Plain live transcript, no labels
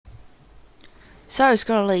So it's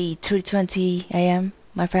currently 3:20 a.m.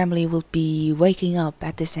 My family will be waking up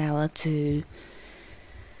at this hour to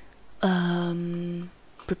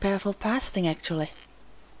prepare for fasting actually,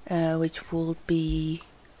 which will be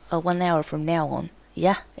 1 hour from now on.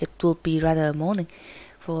 Yeah, it will be rather morning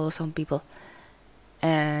for some people,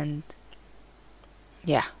 and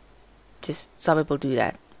yeah, just some people do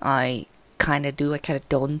that. I kind of do, I kind of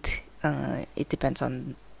don't. It depends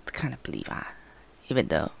on the kind of belief even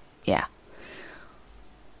though, yeah,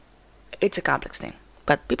 it's a complex thing.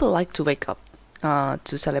 But people like to wake up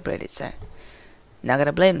to celebrate it, so not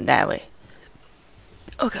gonna blame them that way.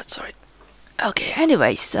 Oh god, sorry. Okay,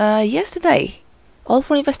 anyways, yesterday, all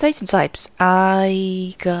for infestation types,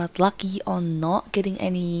 I got lucky on not getting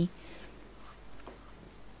any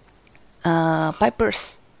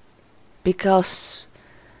pipers because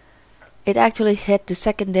it actually hit the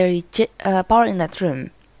secondary power in that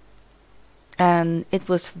room, and it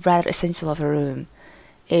was rather essential of a room.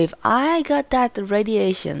 If I got that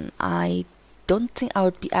radiation, I don't think I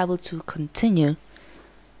would be able to continue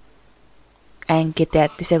and get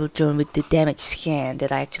that disabled drone with the damage scan that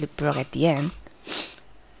I actually broke at the end.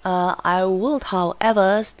 I would,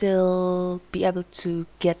 however, still be able to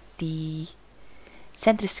get the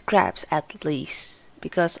sentry scraps at least,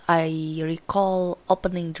 because I recall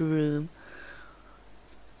opening the room,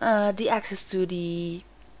 the access to the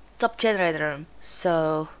top generator room.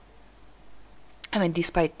 So, I mean,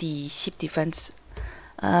 despite the ship defense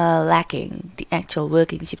lacking, the actual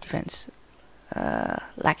working ship defense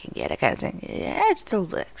lacking, yeah, that kind of thing, yeah, it still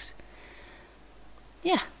works.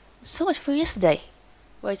 Yeah, so much for yesterday.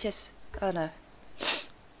 Well, just, oh no,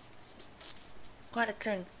 what a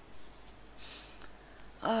thing.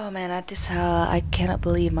 Oh man, at this I cannot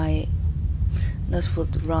believe my nose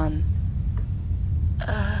would run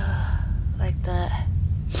like that.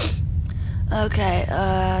 Okay,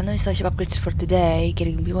 no installation upgrades for today.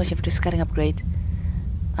 Getting promotion for the scanning upgrade.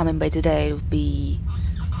 I mean, by today it will be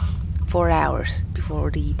 4 hours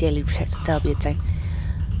before the daily reset, so that'll be a time.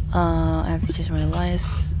 I have to change my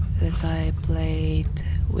alliance since I played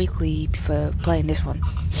weekly before playing this one.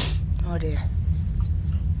 Oh dear.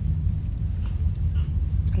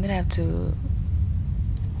 I'm gonna have to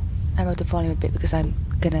amp up the volume a bit because I'm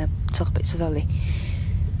gonna talk a bit slowly.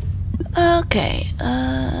 Okay,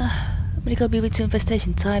 medical be between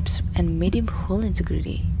infestation types and medium hull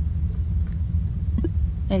integrity.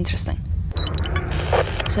 Interesting.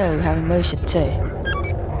 So, having motion too.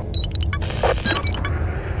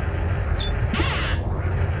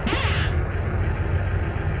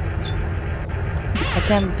 I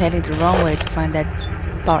think I'm heading the wrong way to find that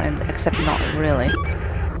part, except not really.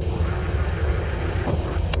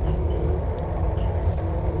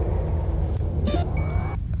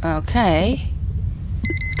 Okay.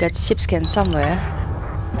 Got ship scan somewhere.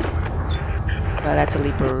 Well, that's a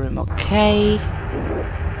Libra room, okay.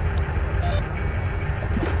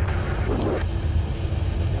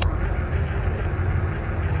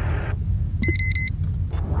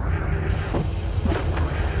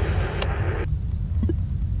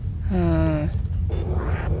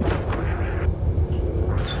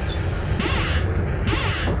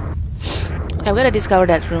 Okay, I'm gonna discover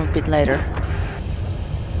that room a bit later.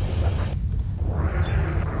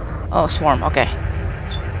 Oh, swarm, okay.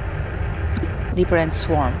 Leaper and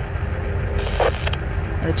swarm.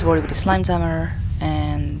 I need to worry with the slime timer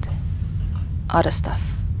and other stuff.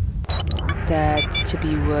 That should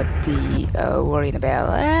be what the worrying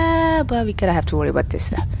about. But we gotta have to worry about this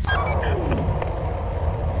stuff.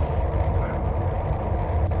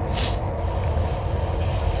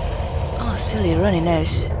 Oh, silly runny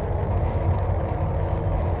nose.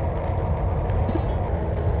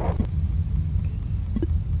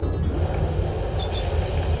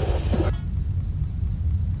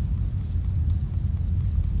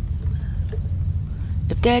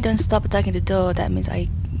 If they don't stop attacking the door, that means I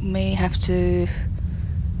may have to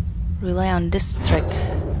rely on this trick.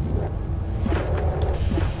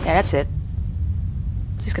 Yeah, that's it.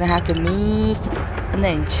 Just gonna have to move an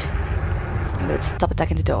inch. Let's stop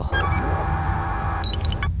attacking the door.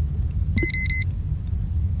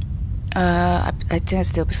 I think I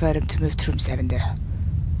still prefer them to move to room 7 there.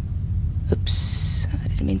 Oops, I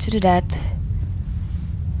didn't mean to do that.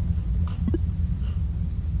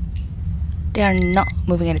 They are not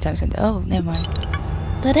moving anytime soon. Oh, never mind.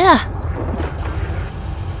 Ta-da!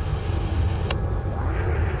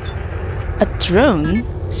 A drone?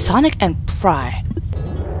 Sonic and Pry.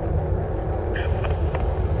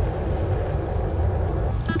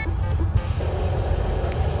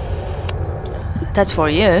 That's for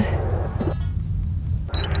you.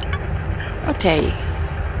 Okay.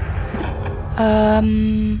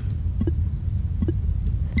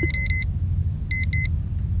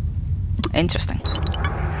 Interesting.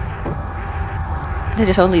 I think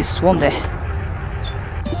there's only a swarm there.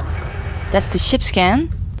 That's the ship scan.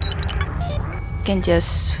 Can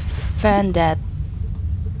just fan that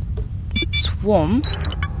swarm.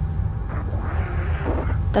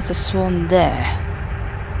 That's a swarm there.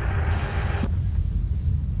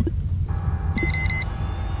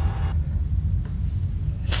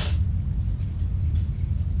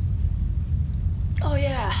 Oh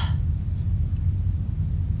yeah.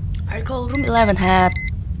 I recall room 11 had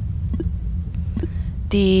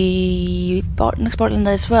the next part in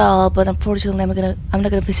that as well, but unfortunately I'm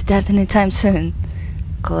not gonna visit that anytime soon.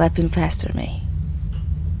 Could have been faster, me.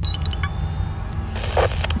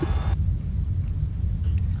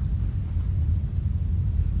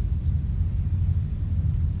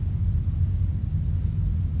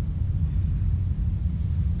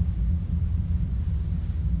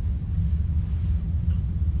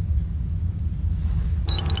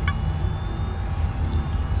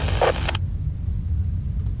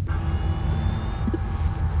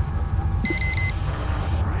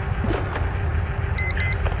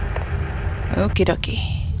 Okie dokie.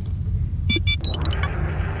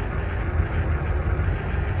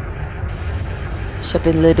 Should have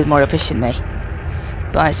been a little bit more efficient, mate.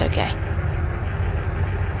 But it's okay.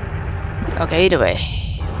 Okay, either way.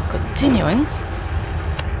 Continuing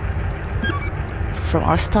from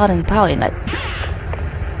our starting power inlet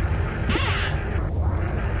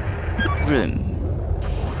room.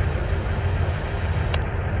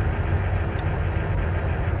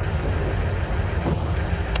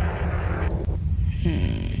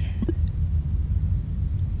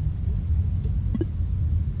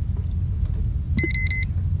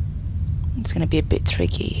 It's gonna be a bit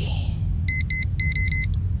tricky.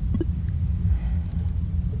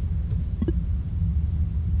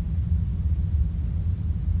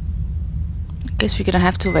 Guess we're gonna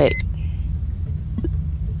have to wait.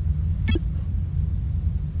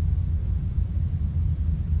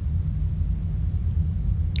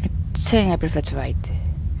 I think I prefer to wait.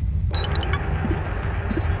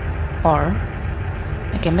 Or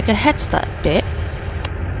I can make a head start a bit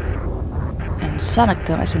and sonic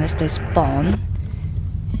them as soon as they spawn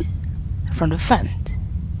from the front.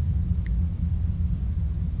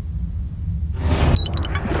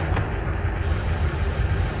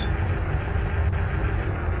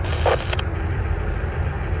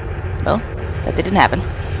 Well, that didn't happen.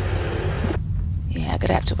 Yeah, I'm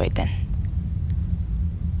gonna have to wait then.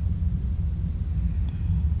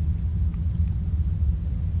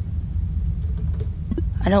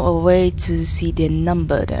 I know a way to see the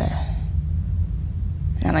number there,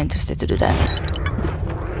 and I'm interested to do that.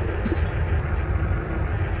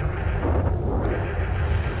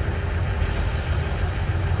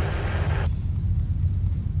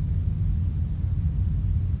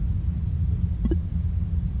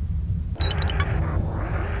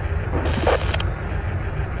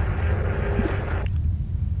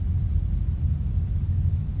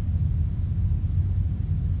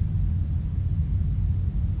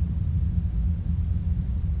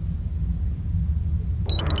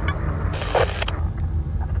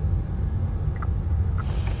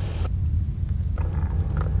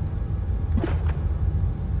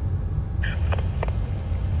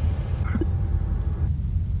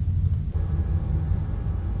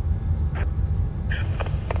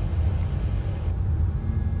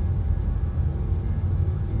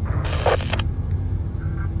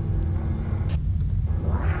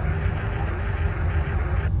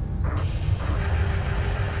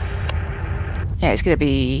 Yeah, it's gonna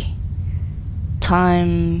be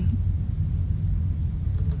a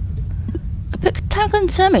bit time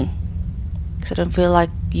consuming, because I don't feel like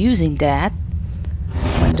using that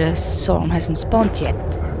when the storm hasn't spawned yet.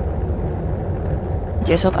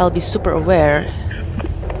 Just hope I'll be super aware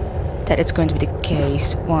that it's going to be the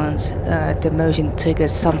case once the motion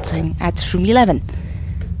triggers something at room 11.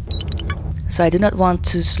 So I do not want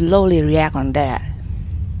to slowly react on that.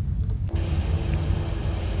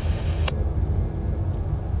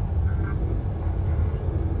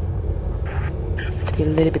 To be a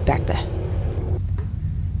little bit back there.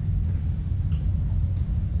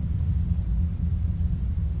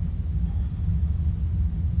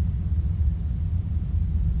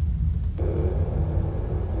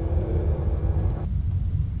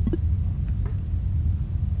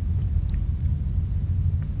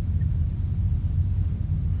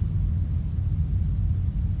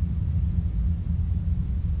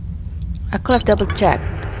 I could have double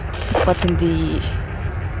checked what's in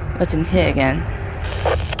here again.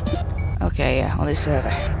 Okay, yeah, on this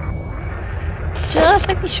server. Just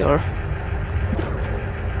making sure.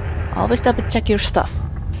 Always double check your stuff.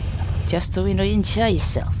 just to enjoy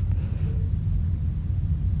yourself.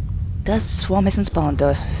 That swarm hasn't spawned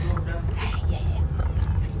though.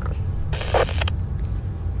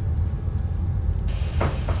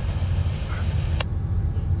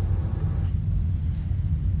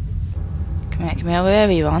 Come here,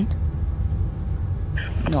 wherever you want.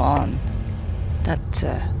 No, on. That's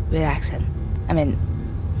weird accent. I mean,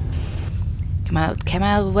 come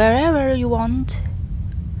out wherever you want.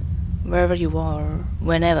 Wherever you are,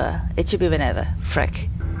 whenever. It should be whenever. Frick.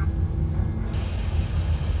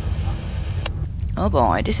 Oh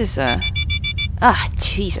boy, this is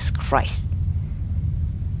Jesus Christ.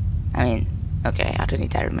 I mean, okay, I don't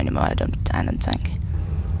need that room anymore, I don't think.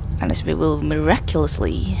 Unless we will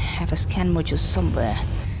miraculously have a scan module somewhere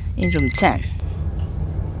in room 10.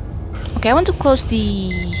 Okay, I want to close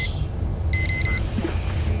the...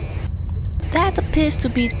 That appears to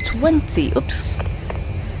be 20. Oops.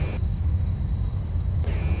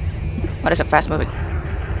 What is a fast moving?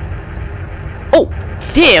 Oh,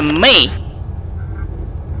 dear me!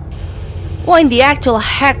 What in the actual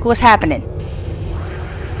heck was happening?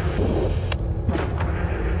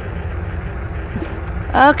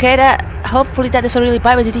 Okay, hopefully that doesn't really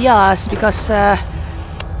bite me to the ass, because that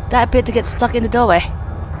appeared to get stuck in the doorway.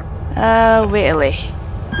 Really?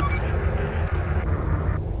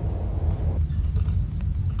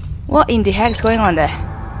 What in the heck is going on there?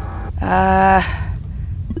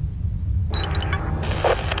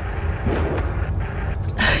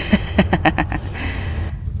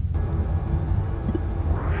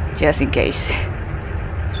 Just in case.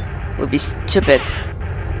 Would be stupid.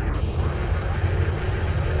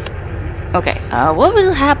 Okay, what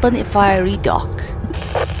will happen if I redock?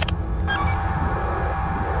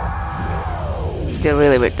 Still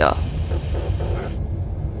really weird though.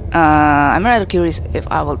 I'm rather curious if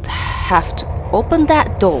I will have to open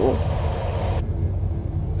that door.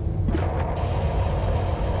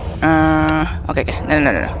 Okay, no.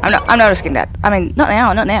 I'm not risking that. I mean, not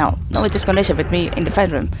now. Not with this condition with me in the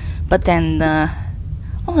front room. But then,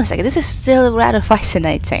 hold on a second. This is still rather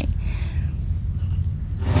fascinating.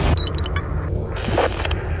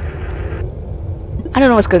 I don't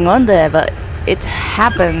know what's going on there, but it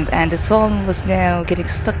happened, and the swarm was now getting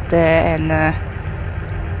stuck there, and I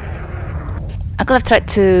could have tried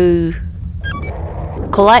to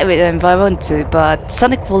collide with them if I want to, but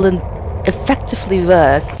Sonic wouldn't effectively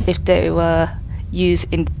work if they were used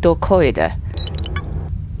in the door corridor.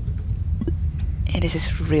 And this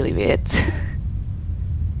is really weird.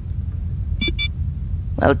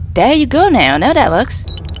 Well, there you go now. Now that works.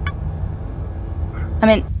 I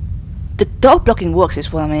mean, the door blocking works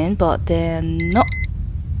is what I mean, but they're not.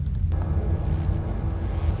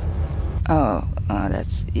 Oh,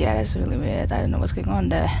 that's really weird. I don't know what's going on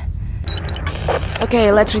there.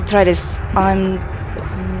 Okay, let's retry this. I'm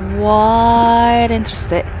quite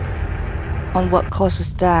interested on what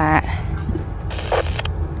causes that.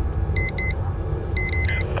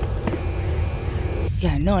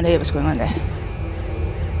 Yeah, no idea what's going on there.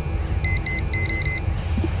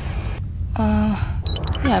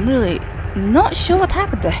 Yeah, I'm really not sure what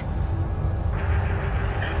happened there.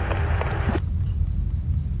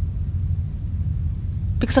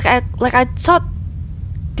 Because like I thought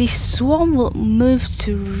the swarm will move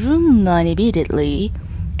to room 9 immediately,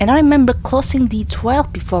 and I remember closing the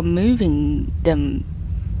 12 before moving them.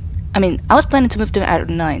 I mean, I was planning to move them out of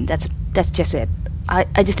 9. That's just it. I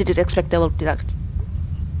just didn't expect they will deduct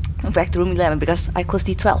back to room 11 because I closed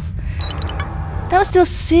the 12. That was still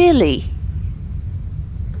silly.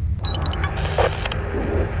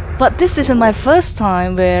 But this isn't my first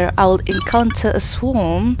time where I will encounter a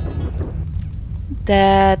swarm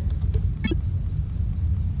that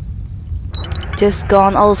just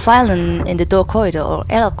gone all silent in the door corridor or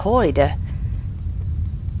L corridor.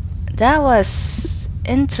 That was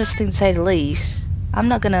interesting to say the least. I'm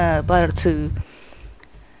not gonna bother to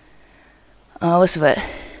what's the word?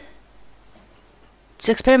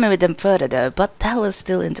 To experiment with them further though, but that was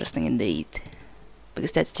still interesting indeed.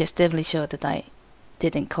 Because that just definitely showed that I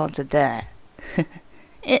did encounter that.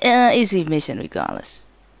 Easy mission regardless.